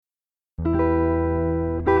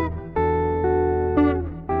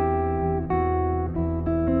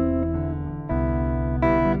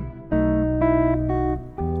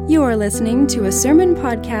are listening to a sermon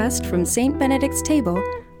podcast from St. Benedict's Table,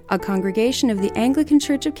 a congregation of the Anglican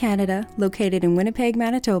Church of Canada located in Winnipeg,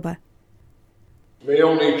 Manitoba. May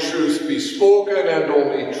only truth be spoken and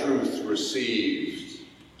only truth received.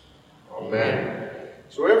 Amen.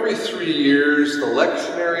 So every 3 years, the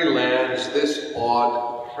lectionary lands this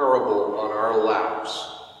odd parable on our laps.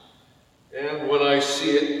 And when I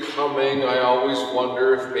see it coming, I always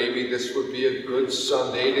wonder if maybe this would be a good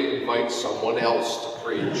Sunday to invite someone else to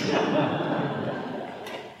preach.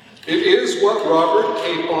 It is what Robert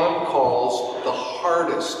Capon calls the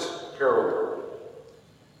hardest parable.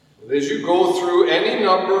 And as you go through any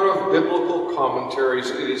number of biblical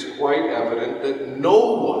commentaries, it is quite evident that no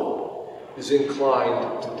one is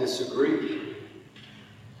inclined to disagree.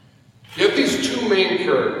 Yet these two main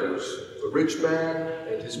characters, the rich man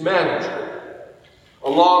and his manager,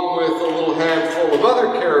 along with a little handful of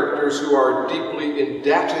other characters who are deeply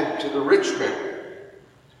indebted to the rich man.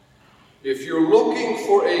 If you're looking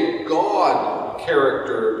for a God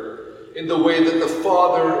character in the way that the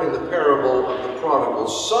father in the parable of the prodigal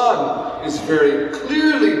son is very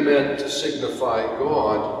clearly meant to signify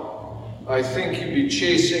God, I think you'd be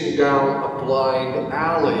chasing down a blind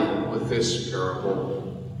alley with this parable.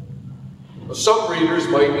 Some readers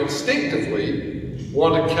might instinctively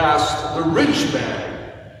want to cast the rich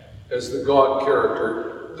man as the God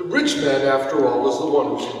character. The rich man, after all, is the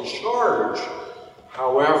one who's in charge.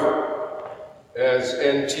 However, as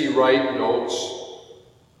N.T. Wright notes,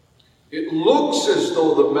 it looks as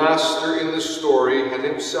though the master in the story had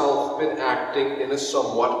himself been acting in a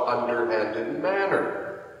somewhat underhanded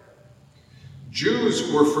manner.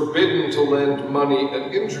 Jews were forbidden to lend money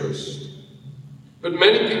at interest. But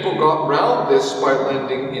many people got round this by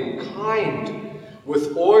lending in kind,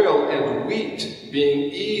 with oil and wheat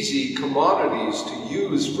being easy commodities to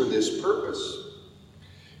use for this purpose.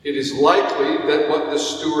 It is likely that what the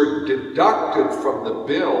steward deducted from the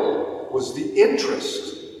bill was the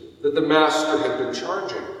interest that the master had been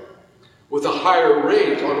charging, with a higher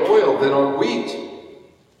rate on oil than on wheat.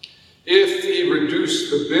 If he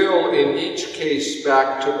reduced the bill in each case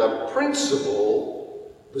back to the principal,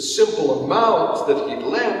 the simple amount that he'd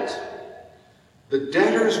lent, the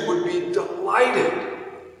debtors would be delighted,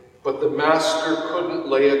 but the master couldn't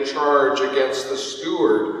lay a charge against the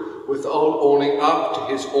steward without owning up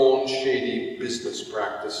to his own shady business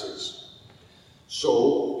practices.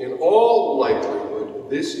 So, in all likelihood,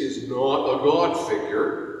 this is not a God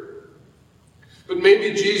figure. But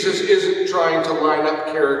maybe Jesus isn't trying to line up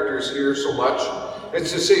characters here so much as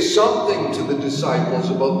to say something to the disciples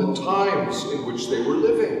about the times in which they were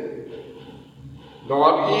living.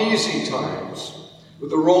 Not easy times, with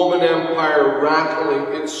the Roman Empire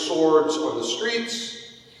rattling its swords on the streets,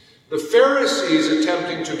 the Pharisees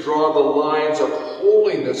attempting to draw the lines of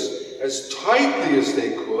holiness as tightly as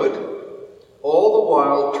they could, all the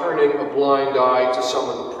while turning a blind eye to some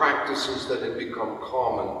of the practices that had become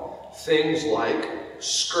common. Things like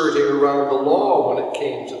skirting around the law when it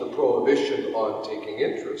came to the prohibition on taking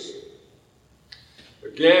interest.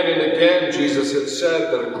 Again and again, Jesus had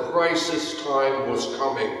said that a crisis time was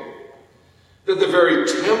coming, that the very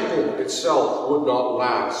temple itself would not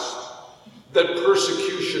last, that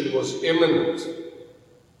persecution was imminent.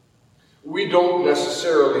 We don't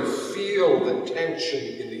necessarily feel the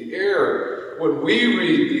tension in the air when we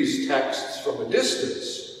read these texts from a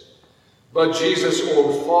distance, but Jesus'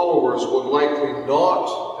 own followers would likely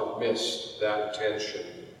not have missed that tension.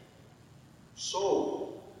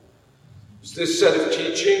 So, is this set of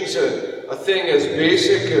teachings a thing as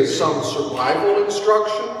basic as some survival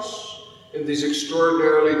instructions in these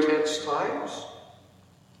extraordinarily tense times?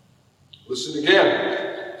 Listen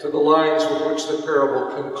again to the lines with which the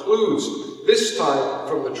parable concludes, this time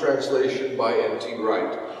from the translation by N.T.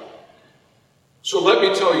 Wright. So let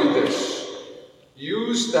me tell you this.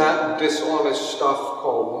 Use that dishonest stuff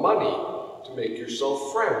called money to make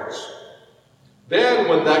yourself friends. Then,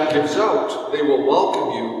 when that gives out, they will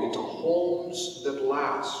welcome you into homes that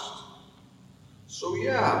last. So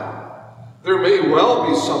yeah, there may well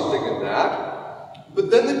be something in that,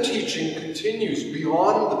 but then the teaching continues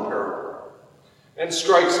beyond the parable and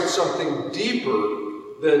strikes at something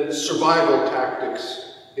deeper than survival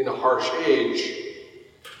tactics in a harsh age.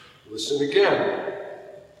 Listen again.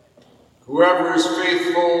 Whoever is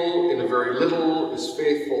faithful in a very little is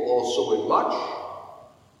faithful also in much.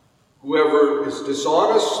 Whoever is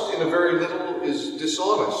dishonest in a very little is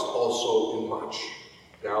dishonest also in much.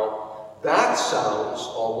 Now, that sounds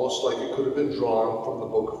almost like it could have been drawn from the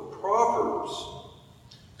book of Proverbs,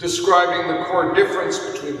 describing the core difference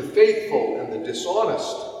between the faithful and the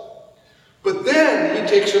dishonest. But then he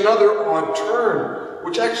takes another odd turn,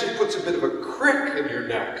 which actually puts a bit of a crick in your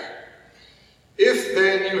neck. If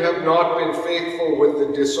then you have not been faithful with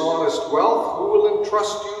the dishonest wealth, who will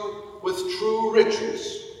entrust you with true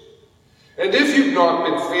riches? And if you've not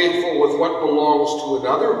been faithful with what belongs to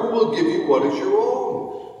another, who will give you what is your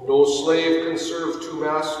own? No slave can serve two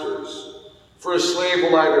masters. For a slave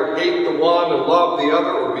will either hate the one and love the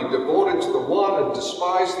other, or be devoted to the one and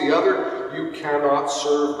despise the other. You cannot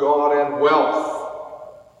serve God and wealth.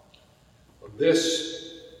 On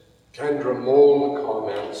this, Kendra Moen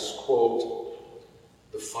comments, quote,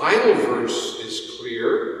 "The final verse is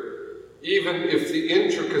clear, even if the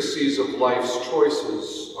intricacies of life's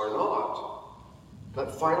choices are not."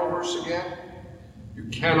 That final verse again, "You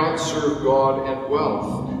cannot serve God and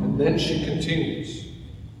wealth." And then she continues,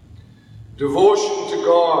 "Devotion to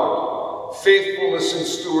God, faithfulness in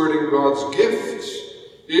stewarding God's gifts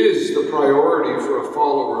is the priority for a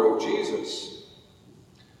follower of Jesus.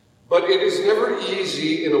 But it is never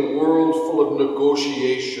easy in a world full of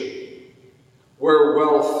negotiation, where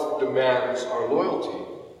wealth demands our loyalty.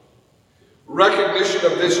 Recognition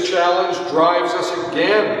of this challenge drives us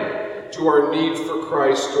again to our need for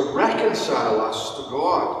Christ to reconcile us to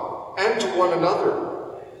God and to one another.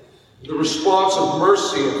 The response of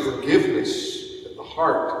mercy and forgiveness at the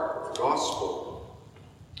heart of the gospel.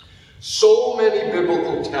 So many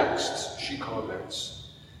biblical texts, she comments,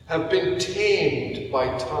 have been tamed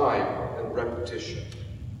by time and repetition.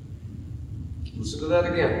 Listen to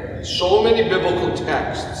that again. So many biblical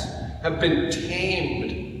texts have been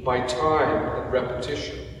tamed by time and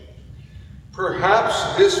repetition.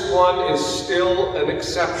 Perhaps this one is still an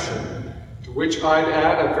exception, to which I'd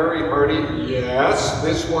add a very hearty, yes,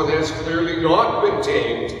 this one has clearly not been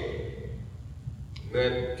tamed. And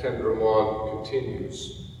then Kendra Moen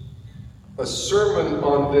continues, "A sermon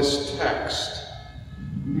on this text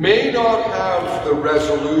may not have the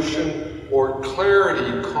resolution or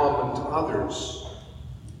clarity common to others.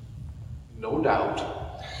 No doubt.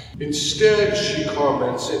 Instead," she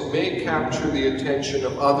comments, "it may capture the attention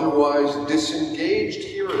of otherwise disengaged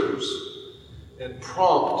hearers and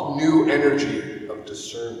prompt new energy of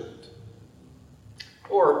discernment.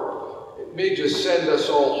 Or it may just send us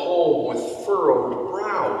all home with furrowed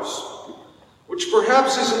brows, which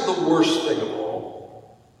perhaps isn't the worst thing of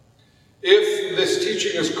all. If this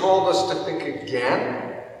teaching has called us to think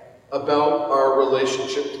again about our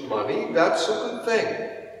relationship to money, that's a good thing.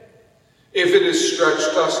 If it has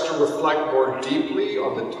stretched us to reflect more deeply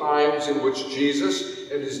on the times in which Jesus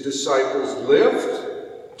and his disciples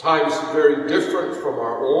lived, times very different from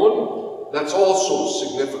our own, that's also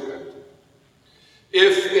significant.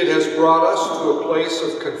 If it has brought us to a place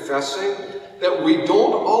of confessing that we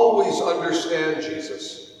don't always understand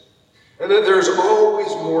Jesus, and that there's always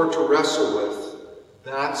more to wrestle with,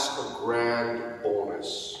 that's a grand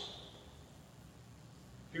bonus.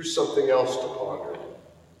 Here's something else to ponder.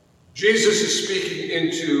 Jesus is speaking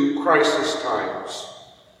into crisis times,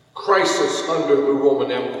 crisis under the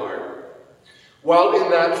Roman Empire. While in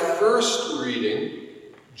that first reading,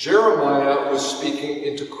 Jeremiah was speaking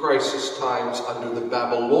into crisis times under the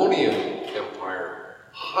Babylonian Empire,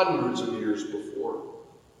 hundreds of years before.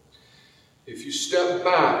 If you step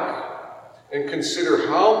back and consider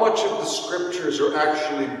how much of the scriptures are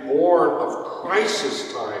actually born of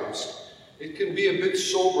crisis times, it can be a bit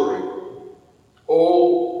sobering.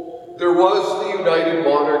 Oh, there was the united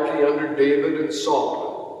monarchy under David and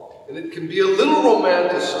Solomon, and it can be a little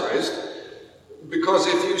romanticized, because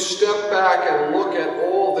if you step back and look at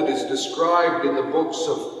all that is described in the books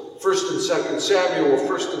of 1st and 2nd Samuel,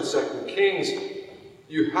 1st and 2nd Kings,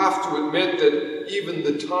 you have to admit that even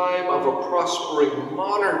the time of a prospering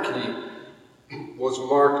monarchy was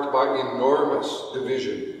marked by enormous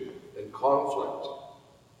division and conflict.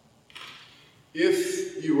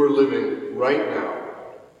 If you were living right now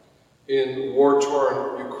in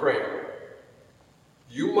war-torn Ukraine,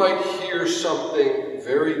 you might hear something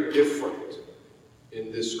very different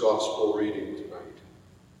in this gospel reading tonight.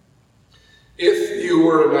 If you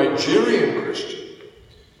were a Nigerian Christian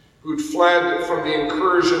who'd fled from the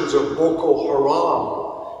incursions of Boko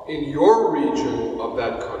Haram in your region of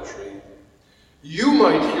that country, you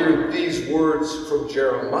might hear these words from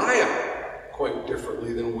Jeremiah quite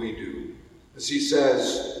differently than we do. As he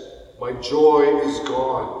says, "My joy is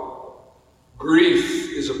gone.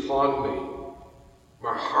 Grief is upon me.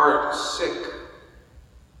 My heart is sick.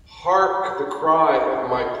 Hark the cry of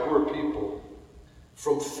my poor people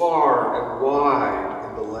from far and wide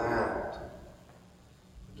in the land."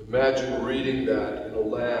 And imagine reading that in a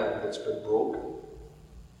land that's been broken.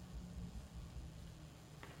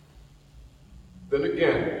 Then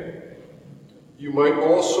again, you might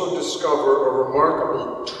also discover a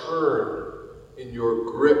remarkable turn in your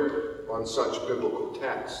grip on such biblical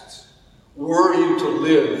texts Were you to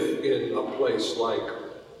live in a place like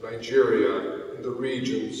Nigeria, in the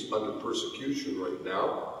regions under persecution right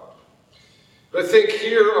now, I think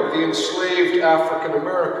here of the enslaved African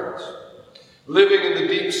Americans living in the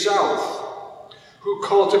Deep South who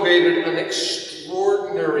cultivated an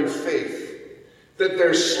extraordinary faith that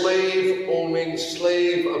their slave-owning,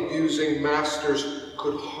 slave-abusing masters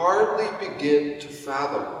could hardly begin to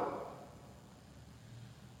fathom.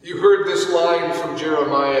 You heard this line from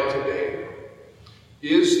Jeremiah today.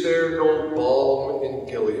 Is there no balm in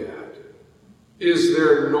Gilead? Is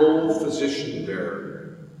there no physician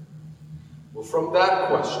there? Well, from that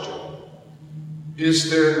question, is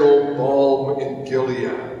there no balm in Gilead?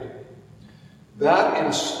 That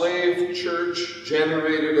enslaved church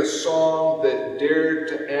generated a song that dared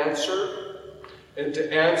to answer, and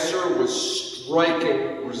to answer with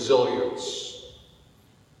striking resilience.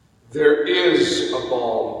 There is a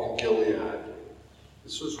balm in Gilead.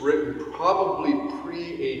 This was written probably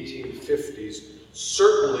pre-1850s,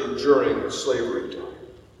 certainly during slavery time.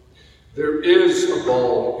 There is a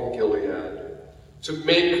balm in Gilead to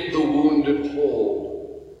make the wounded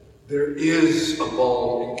whole. There is a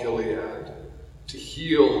balm in Gilead to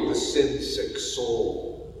heal the sin-sick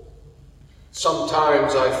soul.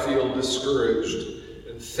 Sometimes I feel discouraged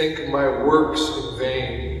and think my work's in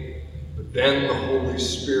vain, but then the Holy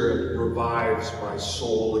Spirit revives my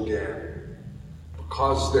soul again,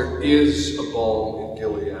 because there is a balm in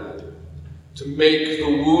Gilead to make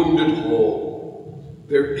the wounded whole.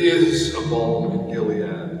 There is a balm in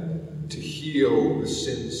Gilead to heal the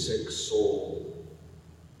sin-sick soul.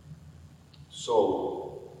 So,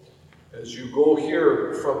 as you go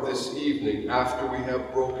here from this evening, after we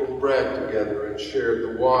have broken bread together and shared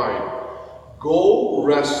the wine, go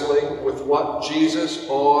wrestling with what Jesus'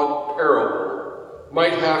 odd parable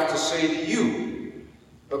might have to say to you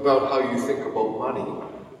about how you think about money.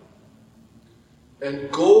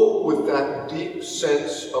 And go with that deep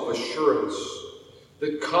sense of assurance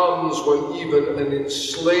that comes when even an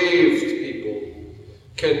enslaved people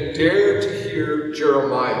can dare to hear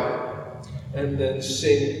Jeremiah and then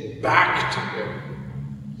sing back to him,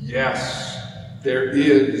 yes, there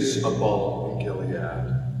is a balm in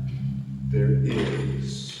Gilead. There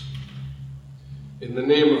is. In the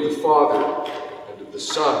name of the Father, and of the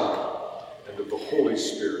Son, and of the Holy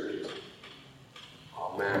Spirit.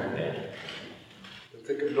 Amen. I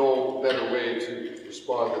think of no better way to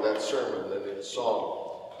respond to that sermon than in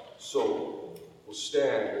song. So we'll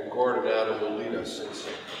stand, and Gordon Adam will lead us in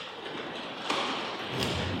singing.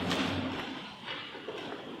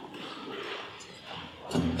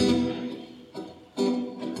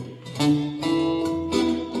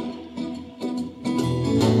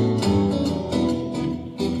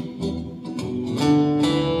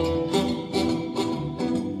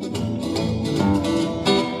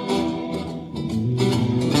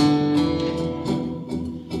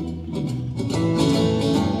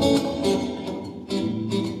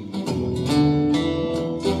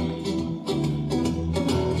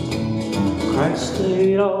 Christ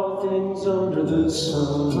laid all things under the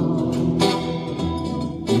sun.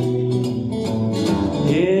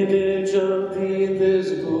 Image of the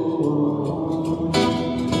invisible one.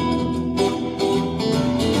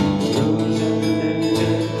 Rulers and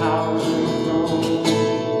dominions, powers and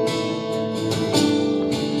thrones.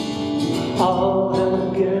 All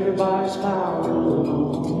held together by his power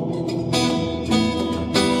alone.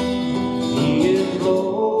 He is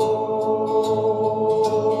Lord.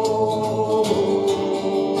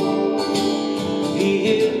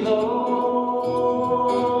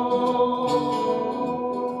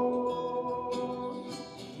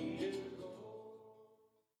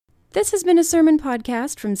 This has been a sermon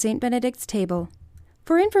podcast from St. Benedict's Table.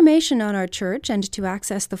 For information on our church and to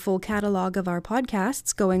access the full catalog of our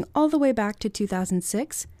podcasts going all the way back to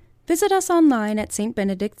 2006, visit us online at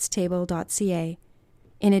stbenedictstable.ca.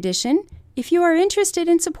 In addition, if you are interested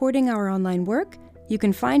in supporting our online work, you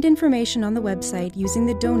can find information on the website using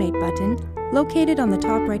the Donate button located on the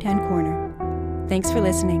top right-hand corner. Thanks for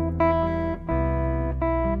listening.